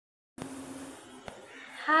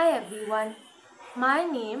Hi everyone, my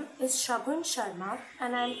name is Shagun Sharma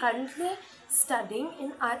and I am currently studying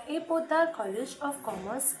in R.A. Poddar College of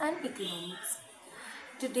Commerce and Economics.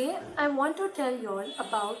 Today I want to tell you all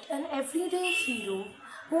about an everyday hero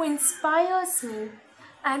who inspires me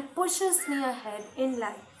and pushes me ahead in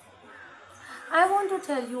life. I want to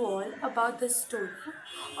tell you all about the story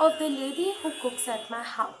of the lady who cooks at my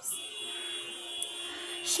house.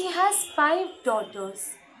 She has 5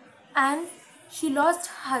 daughters and she lost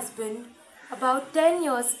her husband about 10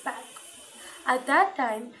 years back. At that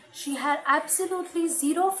time, she had absolutely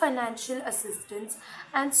zero financial assistance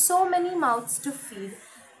and so many mouths to feed.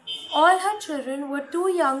 All her children were too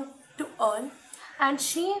young to earn, and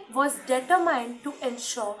she was determined to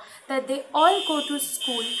ensure that they all go to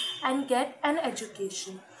school and get an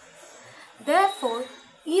education. Therefore,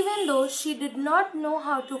 even though she did not know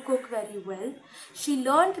how to cook very well, she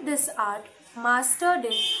learned this art, mastered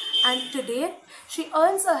it, and today she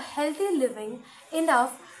earns a healthy living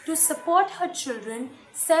enough to support her children,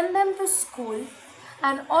 send them to school,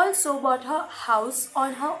 and also bought her house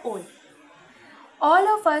on her own. All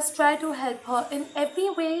of us try to help her in every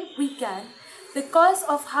way we can because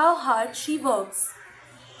of how hard she works.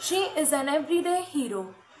 She is an everyday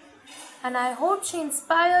hero, and I hope she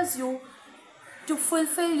inspires you to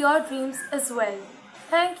fulfill your dreams as well.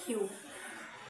 Thank you.